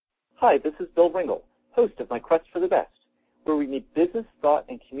Hi, this is Bill Ringle, host of My Quest for the Best, where we meet business, thought,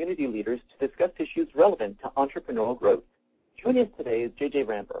 and community leaders to discuss issues relevant to entrepreneurial growth. Joining us today is J.J.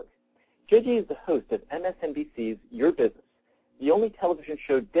 Ramberg. J.J. is the host of MSNBC's Your Business, the only television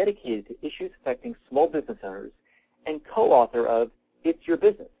show dedicated to issues affecting small business owners, and co-author of It's Your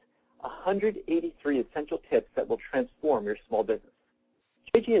Business, 183 essential tips that will transform your small business.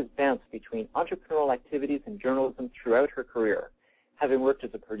 J.J. has bounced between entrepreneurial activities and journalism throughout her career, having worked as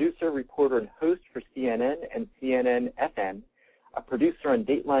a producer, reporter, and host for CNN and CNN-FM, a producer on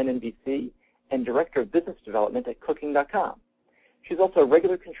Dateline NBC, and director of business development at Cooking.com. She's also a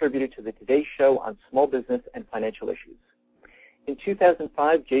regular contributor to the Today Show on small business and financial issues. In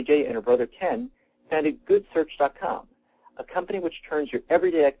 2005, JJ and her brother Ken founded GoodSearch.com, a company which turns your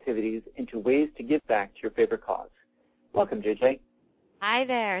everyday activities into ways to give back to your favorite cause. Welcome, JJ. Hi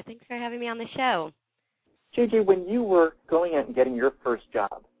there. Thanks for having me on the show. JJ, when you were going out and getting your first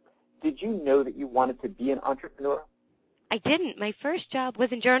job, did you know that you wanted to be an entrepreneur? I didn't. My first job was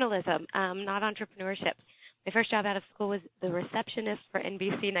in journalism, not entrepreneurship. My first job out of school was the receptionist for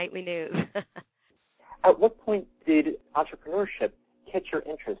NBC Nightly News. At what point did entrepreneurship catch your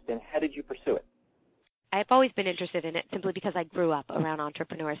interest, and how did you pursue it? I've always been interested in it simply because I grew up around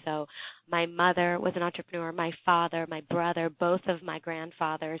entrepreneurs. So my mother was an entrepreneur, my father, my brother, both of my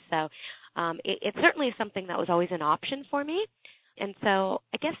grandfathers. So it certainly is something that was always an option for me. And so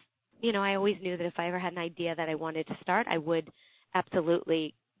I guess, I always knew that if I ever had an idea that I wanted to start, I would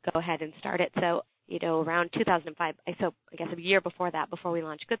absolutely go ahead and start it. So, around 2005, so I guess a year before that, before we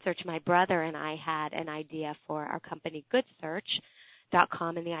launched GoodSearch, my brother and I had an idea for our company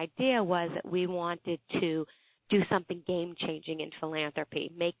GoodSearch.com, and the idea was that we wanted to do something game-changing in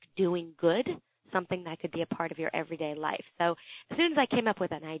philanthropy, make doing good something that could be a part of your everyday life. So as soon as I came up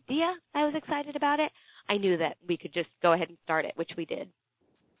with an idea, I was excited about it. I knew that we could just go ahead and start it, which we did.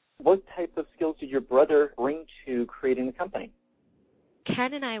 What type of skills did your brother bring to creating the company?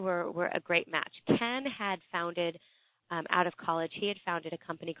 Ken and I were a great match. Ken had founded, out of college, he had founded a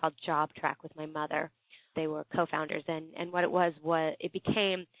company called JobTrack with my mother. They were co-founders, and what it was it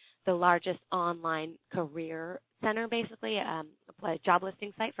became the largest online career center, basically, a job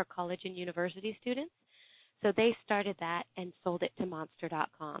listing site for college and university students. So they started that and sold it to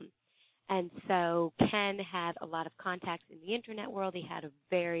Monster.com. And so Ken had a lot of contacts in the internet world. He had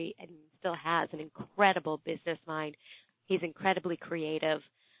and still has, an incredible business mind. He's incredibly creative.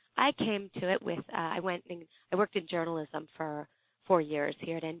 I came to it with, I worked in journalism for 4 years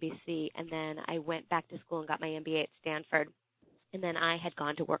here at NBC, and then I went back to school and got my MBA at Stanford. And then I had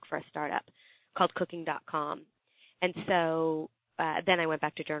gone to work for a startup called Cooking.com. And so then I went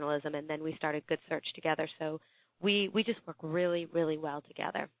back to journalism, and then we started GoodSearch together. So we just work really, really well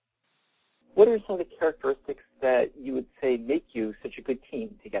together. What are some of the characteristics that you would say make you such a good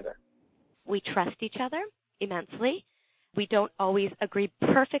team together? We trust each other immensely. We don't always agree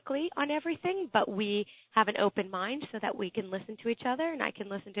perfectly on everything, but we have an open mind so that we can listen to each other, and I can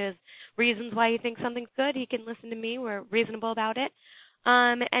listen to his reasons why he thinks something's good. He can listen to me. We're reasonable about it.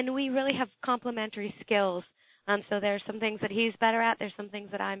 And we really have complementary skills. So there's some things that he's better at. There's some things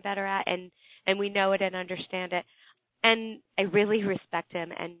that I'm better at, and we know it and understand it. And I really respect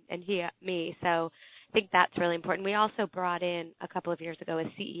him and he me. So I think that's really important. We also brought in a couple of years ago a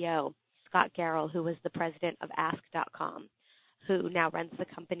CEO, Scott Garrell, who was the president of Ask.com, who now runs the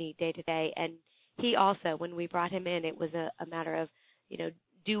company day to day. And he also, when we brought him in, it was a matter of,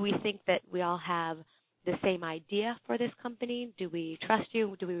 do we think that we all have the same idea for this company? Do we trust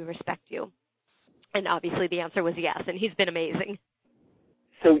you? Do we respect you? And obviously the answer was yes, and he's been amazing.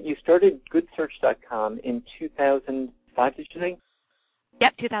 So you started GoodSearch.com in 2005, did you say?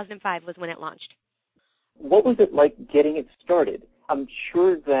 Yep, 2005 was when it launched. What was it like getting it started? I'm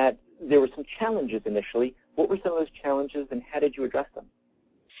sure that there were some challenges initially. What were some of those challenges, and how did you address them?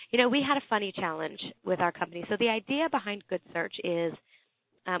 We had a funny challenge with our company. So the idea behind GoodSearch is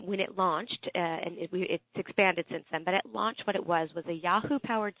when it launched, and it's expanded since then, but at launch what it was a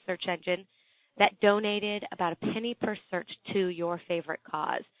Yahoo-powered search engine that donated about a penny per search to your favorite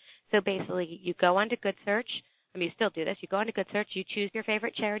cause. So basically, you go onto GoodSearch. You still do this. You go onto GoodSearch, you choose your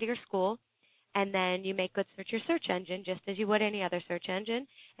favorite charity or school, and then you make GoodSearch your search engine just as you would any other search engine.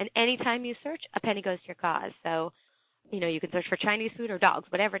 And anytime you search, a penny goes to your cause. So, you can search for Chinese food or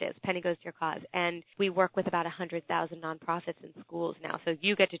dogs, whatever it is, penny goes to your cause. And we work with about 100,000 nonprofits and schools now. So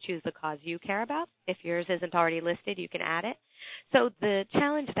you get to choose the cause you care about. If yours isn't already listed, you can add it. So the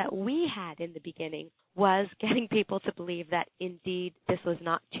challenge that we had in the beginning was getting people to believe that indeed this was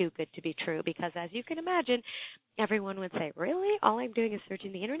not too good to be true, because as you can imagine, everyone would say, really? All I'm doing is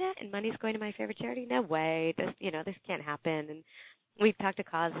searching the internet and money's going to my favorite charity? No way. This can't happen. We'd talk to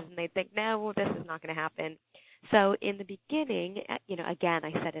causes, and they'd think, no, well, this is not going to happen. So in the beginning, again,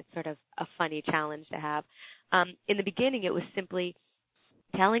 I said it's sort of a funny challenge to have. In the beginning, it was simply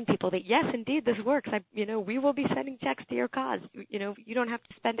telling people that, yes, indeed, this works. We will be sending checks to your cause. You don't have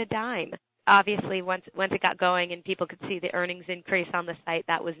to spend a dime. Obviously, once it got going and people could see the earnings increase on the site,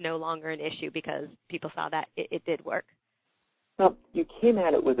 that was no longer an issue because people saw that it did work. Well, you came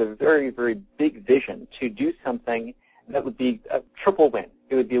at it with a very, very big vision to do something that would be a triple win.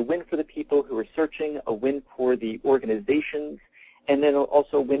 It would be a win for the people who are searching, a win for the organizations, and then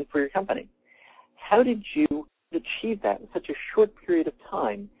also a win for your company. How did you achieve that in such a short period of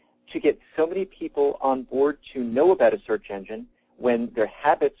time to get so many people on board to know about a search engine when their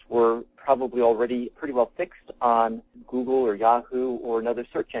habits were probably already pretty well fixed on Google or Yahoo or another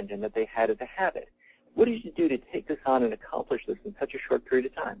search engine that they had as a habit? What did you do to take this on and accomplish this in such a short period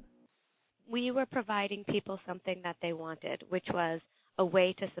of time? We were providing people something that they wanted, which was a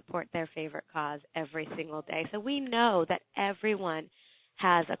way to support their favorite cause every single day. So we know that everyone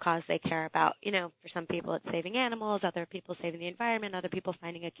has a cause they care about. For some people it's saving animals, other people saving the environment, other people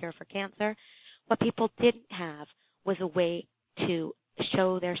finding a cure for cancer. What people didn't have was a way to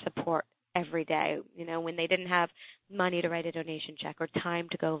show their support every day, when they didn't have money to write a donation check or time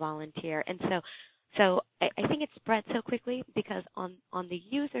to go volunteer. And so I think it spread so quickly because on the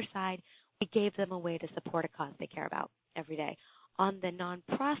user side, we gave them a way to support a cause they care about every day. On the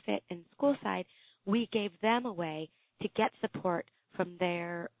nonprofit and school side, we gave them a way to get support from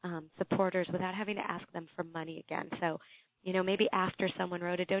their supporters without having to ask them for money again. So, maybe after someone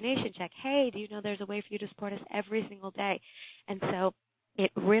wrote a donation check, hey, do you know there's a way for you to support us every single day? And so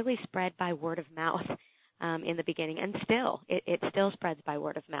it really spread by word of mouth in the beginning, and it still spreads by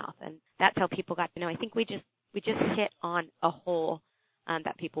word of mouth. And that's how people got to know. I think we just hit on a hole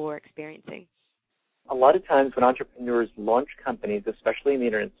that people were experiencing. A lot of times when entrepreneurs launch companies, especially in the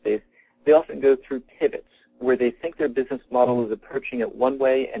internet space, they often go through pivots where they think their business model is approaching it one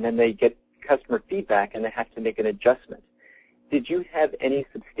way and then they get customer feedback and they have to make an adjustment. Did you have any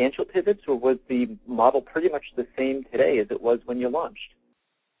substantial pivots, or was the model pretty much the same today as it was when you launched?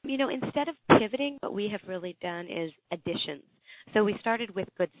 Instead of pivoting, what we have really done is additions. So we started with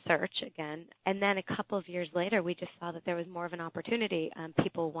Good Search again, and then a couple of years later, we just saw that there was more of an opportunity.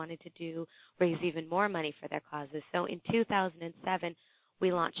 People wanted to raise even more money for their causes. So in 2007,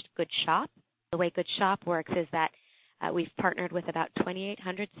 we launched Good Shop. The way Good Shop works is that we've partnered with about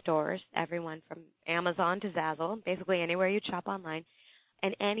 2,800 stores, everyone from Amazon to Zazzle, basically anywhere you shop online.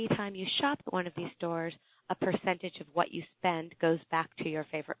 And anytime you shop at one of these stores, a percentage of what you spend goes back to your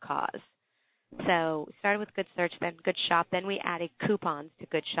favorite cause. So we started with Good Search, then Good Shop. Then we added coupons to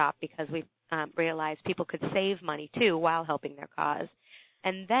Good Shop because we realized people could save money, too, while helping their cause.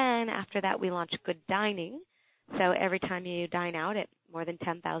 And then after that, we launched Good Dining. So every time you dine out at more than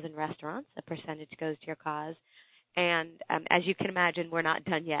 10,000 restaurants, a percentage goes to your cause. And as you can imagine, we're not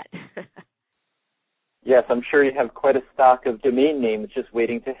done yet. Yes, I'm sure you have quite a stock of domain names just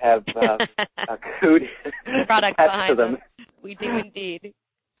waiting to have a code product attached to them. We do indeed.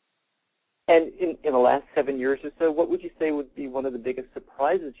 And in the last 7 years or so, what would you say would be one of the biggest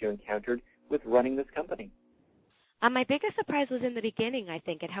surprises you encountered with running this company? My biggest surprise was in the beginning, I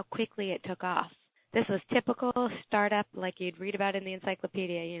think, at how quickly it took off. This was typical startup like you'd read about in the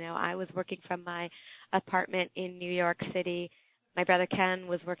encyclopedia. I was working from my apartment in New York City. My brother Ken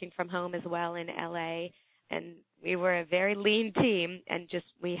was working from home as well in L.A., and we were a very lean team, and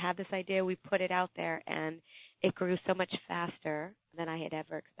we had this idea, we put it out there, and it grew so much faster than I had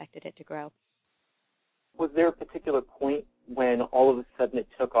ever expected it to grow. Was there a particular point when all of a sudden it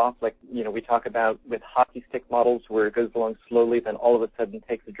took off, like, we talk about with hockey stick models where it goes along slowly, then all of a sudden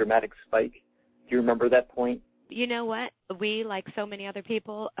takes a dramatic spike? Do you remember that point? You know what? We, like so many other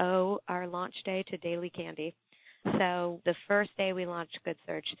people, owe our launch day to Daily Candy. So the first day we launched Good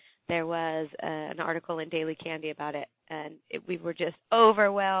Search, there was an article in Daily Candy about it, and we were just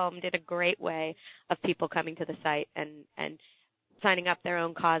overwhelmed in a great way of people coming to the site and signing up their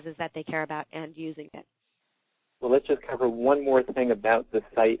own causes that they care about and using it. Well, let's just cover one more thing about the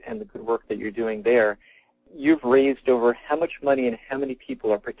site and the good work that you're doing there. You've raised over how much money and how many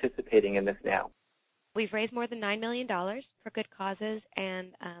people are participating in this now? We've raised more than $9 million for good causes, and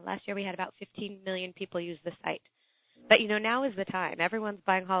last year we had about 15 million people use the site. But, now is the time. Everyone's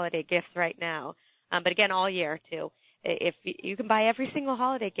buying holiday gifts right now, but again, all year, too. If you can buy every single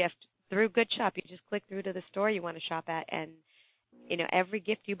holiday gift through Good Shop, you just click through to the store you want to shop at, and, every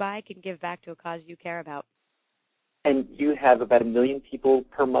gift you buy can give back to a cause you care about. And you have about 1 million people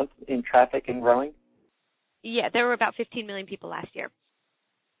per month in traffic and growing? Yeah, there were about 15 million people last year.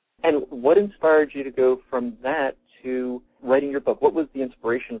 And what inspired you to go from that to writing your book? What was the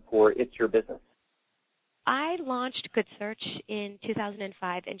inspiration for It's Your Business? I launched Good Search in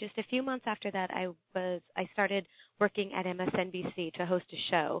 2005, and just a few months after that, I started working at MSNBC to host a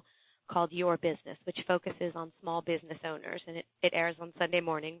show called Your Business, which focuses on small business owners, and it airs on Sunday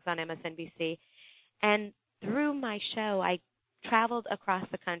mornings on MSNBC. And through my show, I traveled across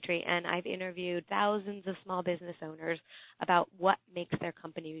the country, and I've interviewed thousands of small business owners about what makes their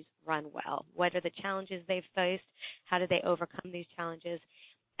companies run well. What are the challenges they've faced? How do they overcome these challenges?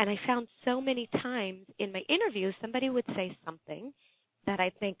 And I found so many times in my interviews, somebody would say something that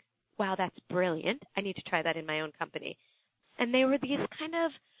I think, wow, that's brilliant. I need to try that in my own company. And they were these kind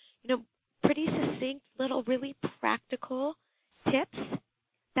of, pretty succinct little really practical tips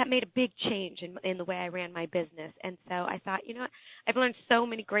that made a big change in the way I ran my business. And so I thought, what? I've learned so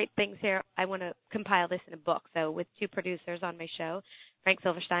many great things here. I want to compile this in a book. So with two producers on my show, Frank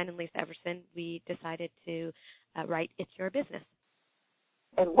Silverstein and Lisa Everson, we decided to write It's Your Business.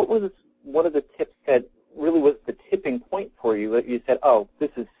 And what was one of the tips that really was the tipping point for you that you said, oh,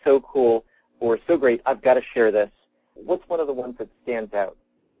 this is so cool or so great, I've got to share this? What's one of the ones that stands out?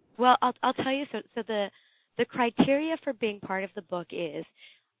 Well, I'll tell you, so the criteria for being part of the book is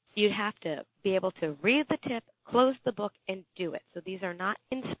you have to be able to read the tip, close the book, and do it. So these are not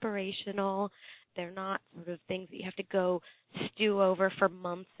inspirational. They're not sort of things that you have to go stew over for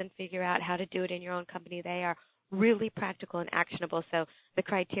months and figure out how to do it in your own company. They are really practical and actionable. So the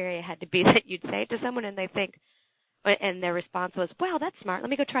criteria had to be that you'd say it to someone and they think, and their response was, wow, that's smart. Let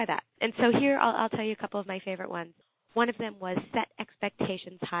me go try that. And so here I'll tell you a couple of my favorite ones. One of them was set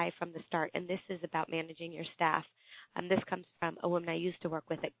expectations high from the start, and this is about managing your staff. This comes from a woman I used to work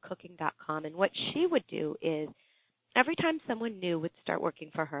with at Cooking.com, and what she would do is every time someone new would start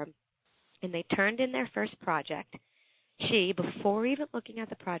working for her and they turned in their first project, she, before even looking at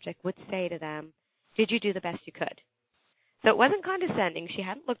the project, would say to them, did you do the best you could? So it wasn't condescending. She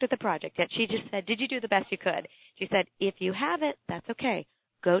hadn't looked at the project yet. She just said, did you do the best you could? She said, if you haven't, that's okay.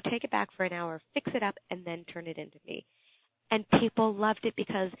 Go take it back for an hour, fix it up, and then turn it into me. And people loved it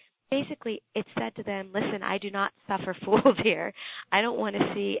because basically it said to them, listen, I do not suffer fools here. I don't want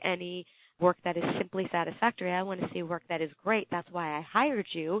to see any work that is simply satisfactory. I want to see work that is great. That's why I hired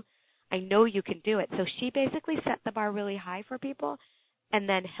you. I know you can do it. So she basically set the bar really high for people and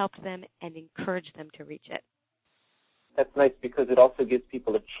then helped them and encouraged them to reach it. That's nice because it also gives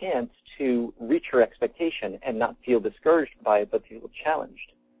people a chance to reach your expectation and not feel discouraged by it, but feel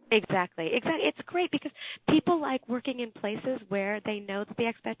challenged. Exactly. It's great because people like working in places where they know that the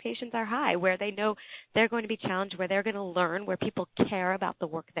expectations are high, where they know they're going to be challenged, where they're going to learn, where people care about the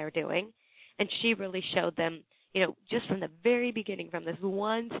work they're doing. And she really showed them, just from the very beginning, from this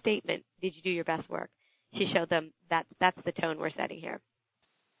one statement, did you do your best work? She showed them that that's the tone we're setting here.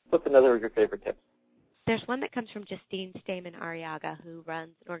 What's another of your favorite tips? There's one that comes from Justine Stamen Arriaga, who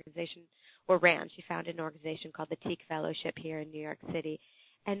runs an organization, she founded an organization called the Teak Fellowship here in New York City.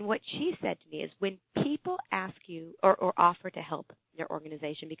 And what she said to me is when people ask you or offer to help your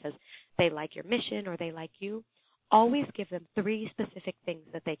organization because they like your mission or they like you, always give them 3 specific things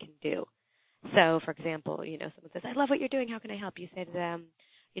that they can do. So, for example, someone says, I love what you're doing. How can I help? You say to them,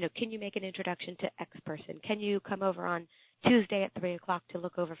 can you make an introduction to X person? Can you come over on Tuesday at 3 o'clock to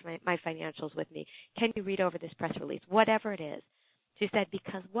look over my financials with me? Can you read over this press release? Whatever it is. She said,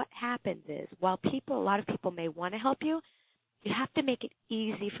 because what happens is while a lot of people may want to help you, you have to make it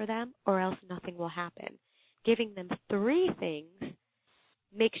easy for them or else nothing will happen. Giving them 3 things,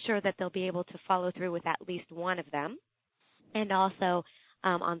 make sure that they'll be able to follow through with at least one of them. And also,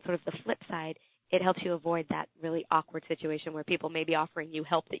 on sort of the flip side, it helps you avoid that really awkward situation where people may be offering you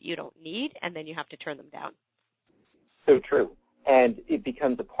help that you don't need, and then you have to turn them down. So true. And it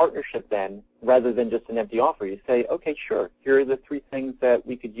becomes a partnership then rather than just an empty offer. You say, okay, sure, here are the 3 things that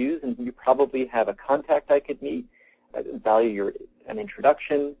we could use, and you probably have a contact I could meet. Value an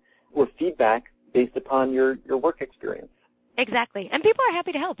introduction or feedback based upon your work experience. Exactly. And people are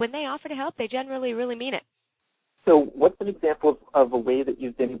happy to help. When they offer to help, they generally really mean it. So what's an example of a way that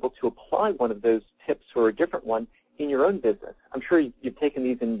you've been able to apply one of those tips or a different one in your own business? I'm sure you've taken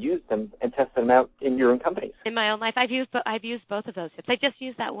these and used them and tested them out in your own companies. In my own life, I've used both of those tips. I just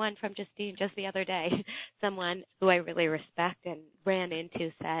used that one from Justine just the other day. Someone who I really respect and ran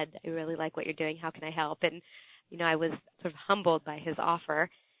into said, I really like what you're doing. How can I help? And I was sort of humbled by his offer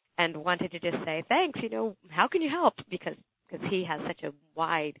and wanted to just say, thanks, how can you help? Because he has such a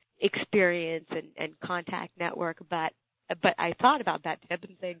wide experience and contact network. But I thought about that tip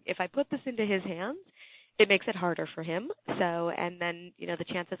and saying, if I put this into his hands, it makes it harder for him. So, and then, the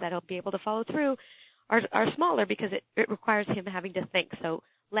chances that he'll be able to follow through are smaller because it requires him having to think. So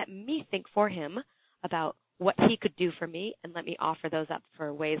let me think for him about what he could do for me and let me offer those up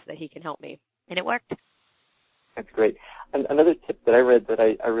for ways that he can help me. And it worked. That's great. And another tip that I read that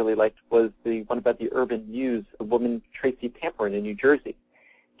I really liked was the one about the urban muse, the woman Tracy Pamperin in New Jersey.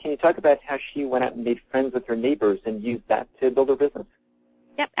 Can you talk about how she went out and made friends with her neighbors and used that to build her business?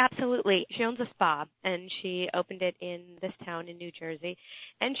 Yep, absolutely. She owns a spa, and she opened it in this town in New Jersey.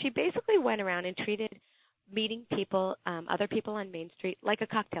 And she basically went around and treated meeting people, other people on Main Street, like a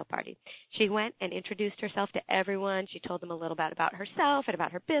cocktail party. She went and introduced herself to everyone. She told them a little bit about herself and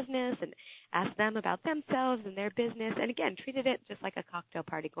about her business and asked them about themselves and their business. And again, treated it just like a cocktail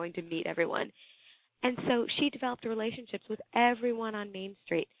party, going to meet everyone. And so she developed relationships with everyone on Main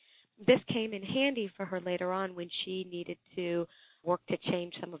Street. This came in handy for her later on when she needed to work to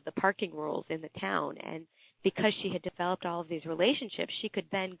change some of the parking rules in the town. And because she had developed all of these relationships, she could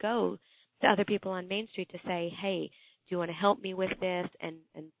then go to other people on Main Street to say, hey, do you want to help me with this? And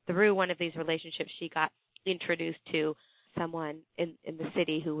through one of these relationships, she got introduced to someone in the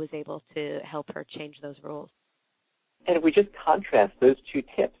city who was able to help her change those rules. And if we just contrast those two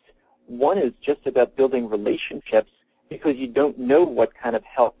tips, one is just about building relationships because you don't know what kind of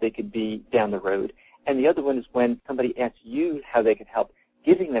help they could be down the road. And the other one is when somebody asks you how they could help,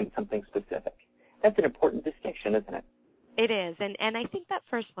 giving them something specific. That's an important distinction, isn't it? It is. And I think that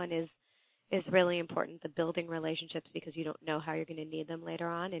first one is really important, the building relationships, because you don't know how you're going to need them later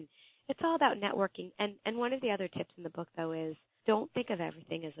on. And it's all about networking. And one of the other tips in the book, though, is don't think of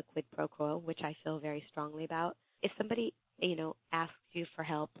everything as a quid pro quo, which I feel very strongly about. If somebody, asks you for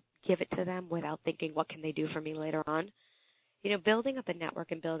help, give it to them without thinking, what can they do for me later on? Building up a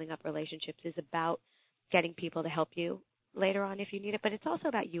network and building up relationships is about getting people to help you later on if you need it, but it's also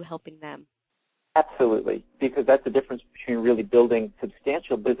about you helping them. Absolutely, because that's the difference between really building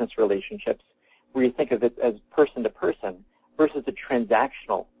substantial business relationships where you think of it as person to person versus a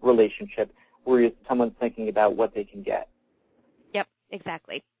transactional relationship where someone's thinking about what they can get. Yep,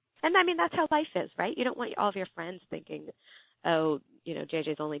 exactly. And I mean, that's how life is, right? You don't want all of your friends thinking, oh,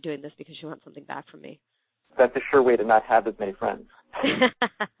 JJ's only doing this because she wants something back from me. That's a sure way to not have as many friends.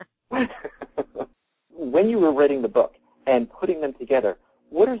 When you were writing the book and putting them together,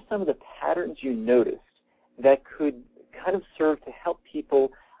 what are some of the patterns you noticed that could kind of serve to help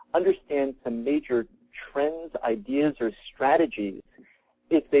people understand some major trends, ideas, or strategies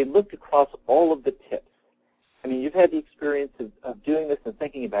if they looked across all of the tips? I mean, you've had the experience of doing this and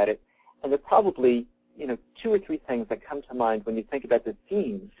thinking about it, and there are probably, two or three things that come to mind when you think about the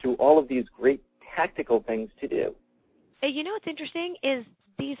themes through all of these great tactical things to do. What's interesting is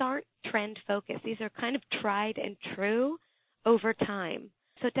these aren't trend focused. These are kind of tried and true over time.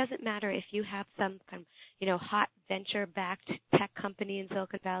 So it doesn't matter if you have some kind of, hot venture-backed tech company in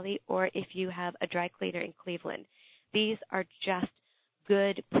Silicon Valley or if you have a dry cleaner in Cleveland. These are just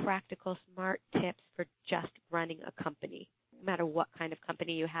good, practical, smart tips for just running a company, no matter what kind of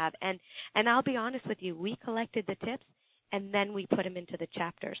company you have. And I'll be honest with you, we collected the tips and then we put them into the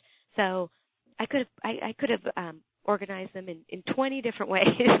chapters. So I could have organized them in 20 different ways,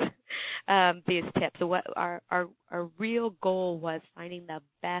 these tips. So what our real goal was finding the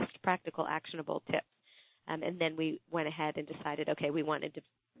best practical, actionable tips. And then we went ahead and decided, okay, we wanted to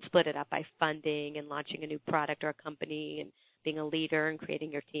split it up by funding and launching a new product or a company and being a leader and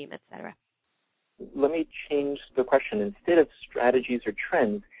creating your team, et cetera. Let me change the question. Instead of strategies or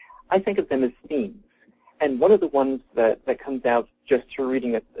trends, I think of them as themes. And one of the ones that comes out just through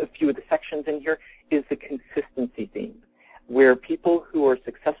reading a few of the sections in here is the consistency theme, where people who are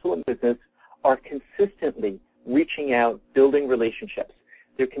successful in business are consistently reaching out, building relationships.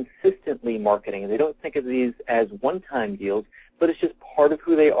 They're consistently marketing, and they don't think of these as one-time deals, but it's just part of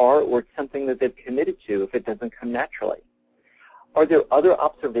who they are, or it's something that they've committed to if it doesn't come naturally. Are there other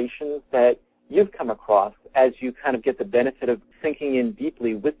observations that you've come across as you kind of get the benefit of thinking in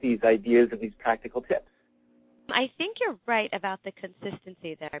deeply with these ideas and these practical tips? I think you're right about the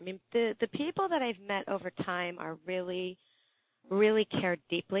consistency there. I mean, the people that I've met over time are really, really care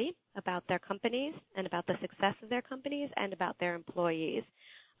deeply about their companies and about the success of their companies and about their employees.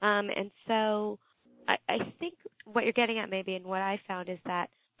 And so I think what you're getting at maybe and what I found is that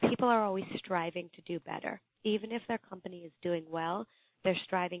people are always striving to do better. Even if their company is doing well, they're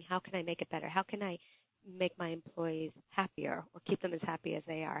striving, how can I make it better? How can I make my employees happier or keep them as happy as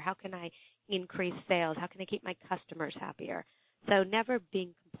they are? How can I increase sales? How can I keep my customers happier? So never being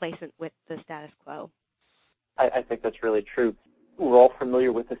complacent with the status quo. I think that's really true. We're all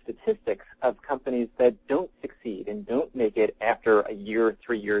familiar with the statistics of companies that don't succeed and don't make it after a year,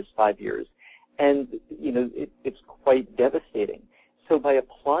 3 years, 5 years. And, it's quite devastating. So by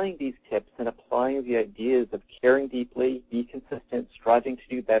applying these tips and applying the ideas of caring deeply, be consistent, striving to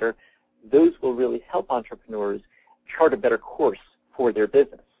do better, those will really help entrepreneurs chart a better course for their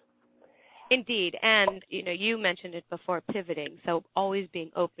business. Indeed, and you mentioned it before, pivoting. So always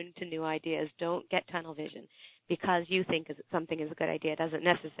being open to new ideas. Don't get tunnel vision. Because you think something is a good idea doesn't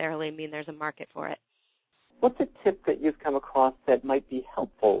necessarily mean there's a market for it. What's a tip that you've come across that might be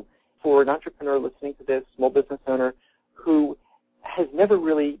helpful for an entrepreneur listening to this, small business owner, who has never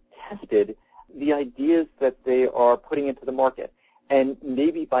really tested the ideas that they are putting into the market? And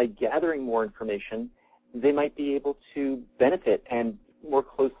maybe by gathering more information, they might be able to benefit and more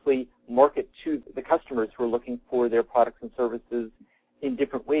closely market to the customers who are looking for their products and services in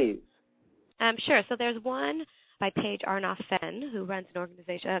different ways. Sure. So there's one by Paige Arnoff-Fenn, who runs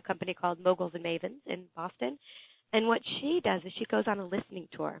a company called Moguls and Mavens in Boston. And what she does is she goes on a listening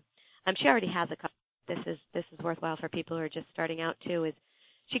tour. She already has a couple. This is worthwhile for people who are just starting out too. Is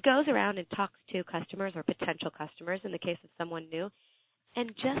she goes around and talks to customers or potential customers in the case of someone new,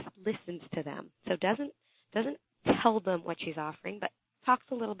 and just listens to them. So doesn't tell them what she's offering, but talks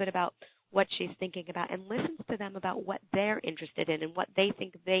a little bit about what she's thinking about and listens to them about what they're interested in and what they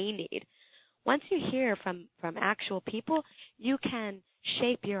think they need. Once you hear from actual people, you can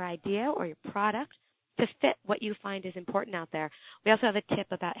shape your idea or your product to fit what you find is important out there. We also have a tip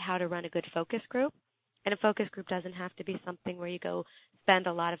about how to run a good focus group. And a focus group doesn't have to be something where you go spend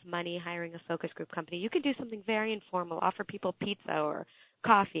a lot of money hiring a focus group company. You can do something very informal, offer people pizza or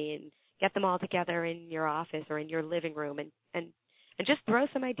coffee and get them all together in your office or in your living room and just throw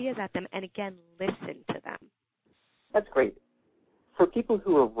some ideas at them and, again, listen to them. That's great. For people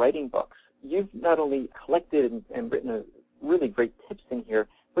who are writing books, you've not only collected and written a really great tips in here,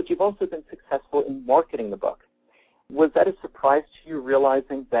 but you've also been successful in marketing the book. Was that a surprise to you,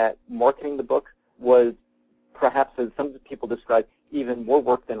 realizing that marketing the book was perhaps, as some people describe, even more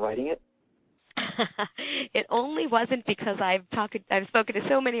work than writing it? It only wasn't because I've spoken to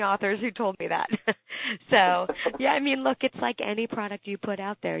so many authors who told me that. So, yeah, I mean, look, it's like any product you put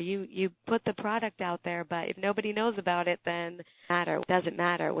out there. You put the product out there, but if nobody knows about it, then it doesn't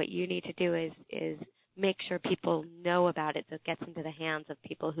matter. What you need to do is make sure people know about it so it gets into the hands of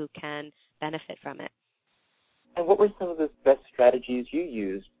people who can benefit from it. And what were some of the best strategies you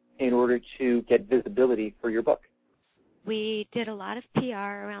used in order to get visibility for your book? We did a lot of PR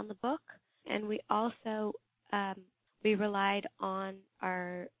around the book, and we also we relied on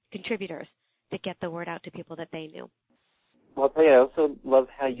our contributors to get the word out to people that they knew. Well, I'll tell you, I also love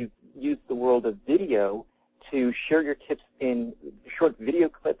how you use the world of video to share your tips in short video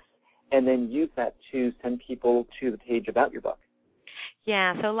clips and then use that to send people to the page about your book.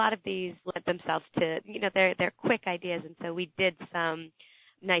 Yeah, so a lot of these lend themselves to, they're quick ideas, and so we did some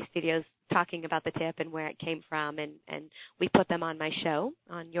nice videos talking about the tip and where it came from, and we put them on my show,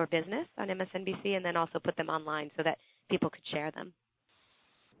 on Your Business, on MSNBC, and then also put them online so that people could share them.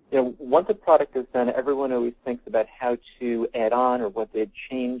 Once a product is done, everyone always thinks about how to add on or what they'd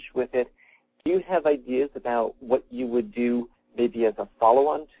change with it. Do you have ideas about what you would do maybe as a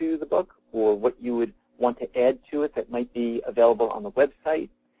follow-on to the book, or what you would want to add to it that might be available on the website?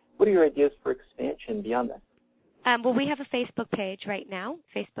 What are your ideas for expansion beyond this? Well, we have a Facebook page right now,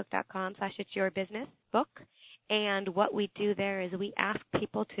 facebook.com/itsyourbusinessbook. And what we do there is we ask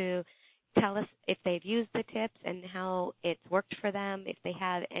people to tell us if they've used the tips and how it's worked for them, if they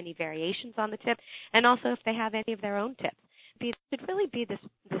have any variations on the tip, and also if they have any of their own tips. It should really be this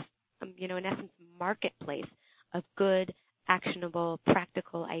in essence, marketplace of good, actionable,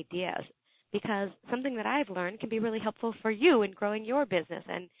 practical ideas. Because something that I've learned can be really helpful for you in growing your business.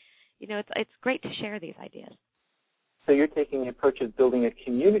 And, it's great to share these ideas. So you're taking the approach of building a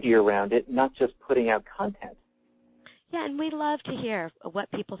community around it, not just putting out content. Yeah, and we love to hear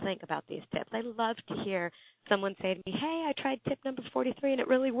what people think about these tips. I love to hear someone say to me, hey, I tried tip number 43 and it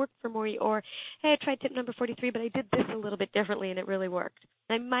really worked for me, or hey, I tried tip number 43 but I did this a little bit differently and it really worked.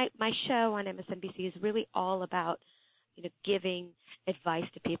 And my show on MSNBC is really all about giving advice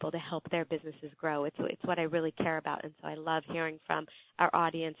to people to help their businesses grow. It's what I really care about, and so I love hearing from our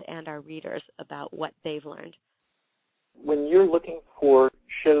audience and our readers about what they've learned. When you're looking for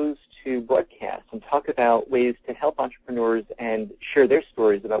shows to broadcast and talk about ways to help entrepreneurs and share their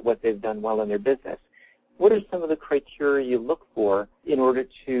stories about what they've done well in their business, what are some of the criteria you look for in order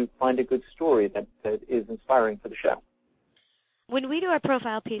to find a good story that is inspiring for the show? When we do our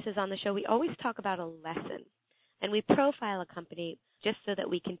profile pieces on the show, we always talk about a lesson, and we profile a company just so that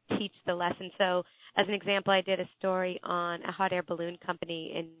we can teach the lesson. So as an example, I did a story on a hot air balloon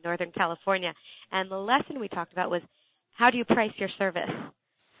company in Northern California, and the lesson we talked about was, how do you price your service?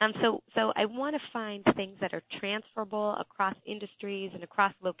 So I want to find things that are transferable across industries and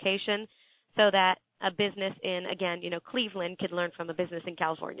across locations so that a business in, again, Cleveland could learn from a business in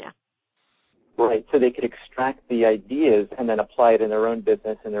California. Right, so they could extract the ideas and then apply it in their own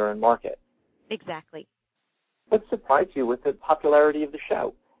business, in their own market. Exactly. What surprised you with the popularity of the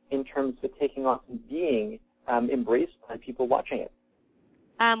show in terms of taking off and being embraced by people watching it?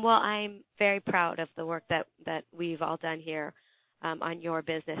 Well, I'm very proud of the work that we've all done here on your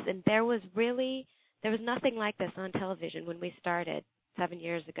business. And there was nothing like this on television when we started 7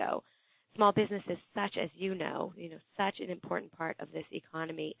 years ago. Small business is such, as you know, such an important part of this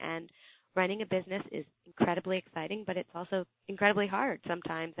economy. And running a business is incredibly exciting, but it's also incredibly hard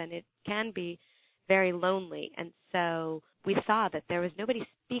sometimes, and it can be very lonely. And so we saw that there was nobody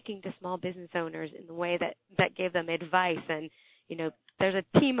speaking to small business owners in the way that gave them advice. And, there's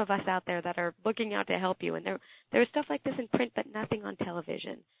a team of us out there that are looking out to help you. And there was stuff like this in print, but nothing on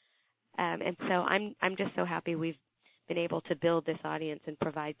television. And so I'm just so happy we've been able to build this audience and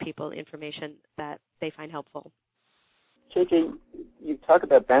provide people information that they find helpful. JJ, you talk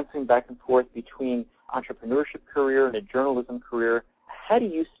about bouncing back and forth between entrepreneurship career and a journalism career. How do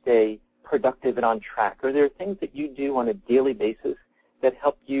you stay productive and on track? Are there things that you do on a daily basis that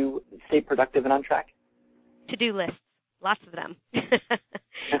help you stay productive and on track? To-do lists, lots of them.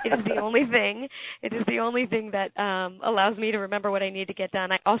 It is the only thing. It is the only thing that allows me to remember what I need to get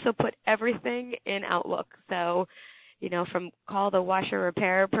done. I also put everything in Outlook. So, from call the washer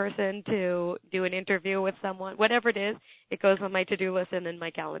repair person to do an interview with someone, whatever it is, it goes on my to-do list and in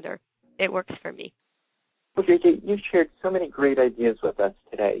my calendar. It works for me. Well, JJ, you've shared so many great ideas with us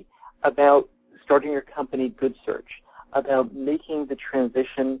today about starting your company, Good Search, about making the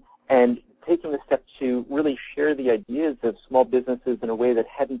transition and taking the step to really share the ideas of small businesses in a way that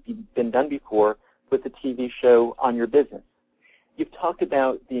hadn't been done before with the TV show on your business. You've talked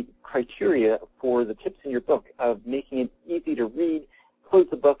about the criteria for the tips in your book of making it easy to read, close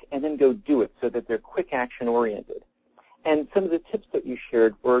the book, and then go do it so that they're quick action oriented. And some of the tips that you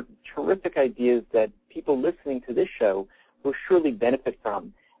shared were terrific ideas that people listening to this show will surely benefit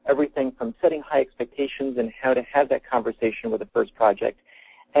from. Everything from setting high expectations and how to have that conversation with the first project,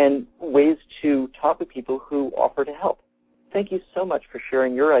 and ways to talk with people who offer to help. Thank you so much for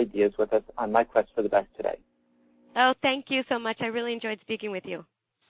sharing your ideas with us on My Quest for the Best today. Oh, thank you so much. I really enjoyed speaking with you.